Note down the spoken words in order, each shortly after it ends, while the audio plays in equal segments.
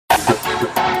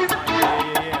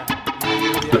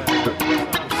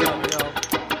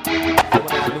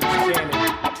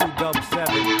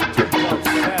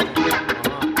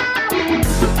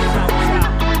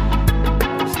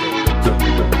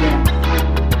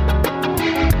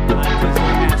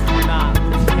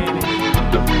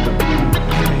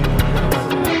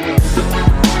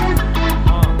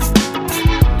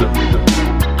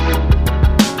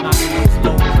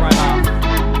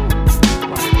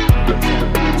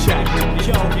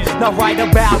Now right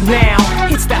about now,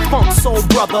 it's that funk soul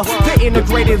brother, the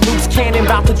integrated loose cannon,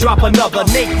 about to drop another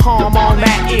napalm on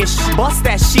that ish. Bust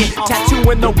that shit,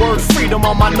 tattooing the word freedom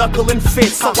on my knuckle and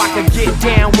fist, so I could get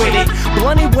down with it.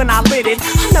 Blunty when I lit it,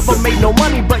 I never made no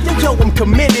money, but yo, I'm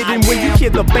committed. And when you hear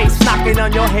the bass knocking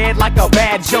on your head like a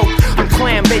bad joke, I'm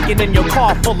clam baking in your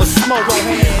car full of smoke.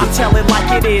 I tell it like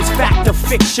it is, fact or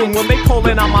fiction, when they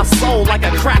pulling on my soul like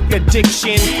a crack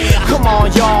addiction. Come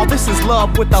on y'all, this is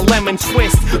love with a lemon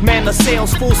twist. Man, the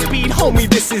sales full speed, homie,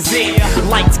 this is it.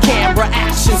 Lights, camera,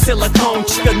 action, silicone,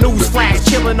 chica, news flash,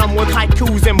 chillin' them with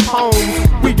haikus and poems.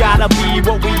 We gotta be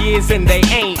what we is and they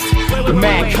ain't.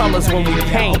 Mad colors when we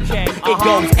paint. It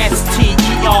goes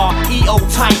S-T-E-R-E-O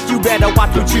tight. You better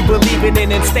watch what you believin'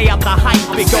 in and stay out the hype.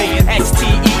 It goes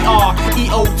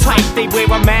S-T-E-R-E-O tight. They wear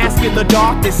a mask in the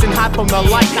darkness and hide from the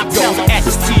light. It goes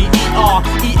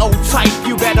S-T-E-R-E-O tight.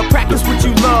 You better practice what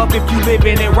you love if you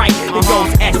livin' it right. It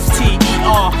goes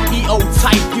S-T-E-R-E-O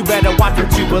tight. You better watch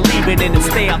what you believin' in and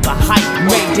stay out the hype.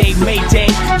 Mayday, mayday,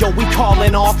 yo, we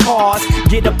callin' all cars.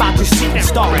 Get up out your seat and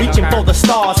start reaching for the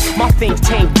stars. My think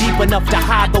tank deep enough to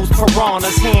hide those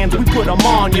piranhas. Hands, we put them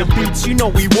on your beats, you know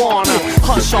we wanna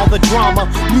hush all the drama.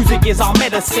 Music is our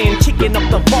medicine, kicking up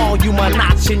the volume a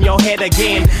notch in your head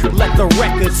again. Let the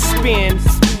record spin,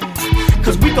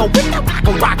 cause we gon'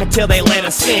 rock until they let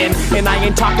us in. And I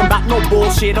ain't talking about no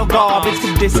bullshit or garbage,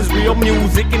 cause this is real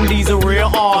music and these are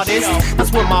real artists.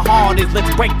 That's where my heart is,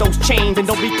 let's break those chains. And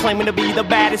don't be claiming to be the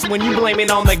baddest when you blame it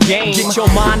on the game. Get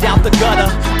your mind out the gutter,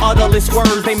 utterless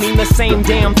words, they mean the same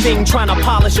damn thing. Trying to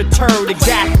polish a turd,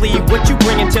 exactly what you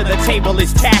bringing to the table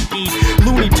is tacky.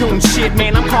 Looney Tune shit,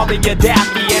 man, I'm calling you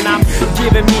daffy. And I'm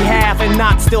giving me half and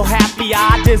not still happy.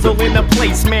 I dizzle in the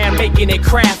place, man, making it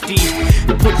crafty.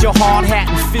 Put your hard hat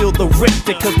and feel the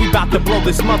Richter, cause we bout to blow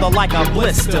this mother like a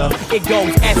blister. It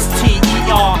goes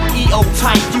S-T-E-R-E-O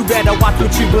tight. You better watch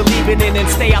what you believin' in and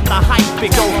stay out the hype.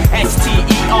 It goes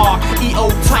S-T-E-R-E-O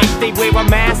tight. They wear a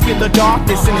mask in the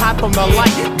darkness and hide from the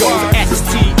light. It goes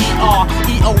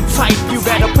S-T-E-R-E-O tight. You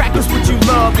better practice what you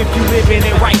love if you livin'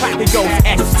 it right. It goes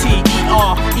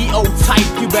S-T-E-R-E-O tight.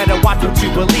 You better watch what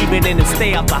you believin' in and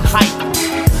stay out the hype.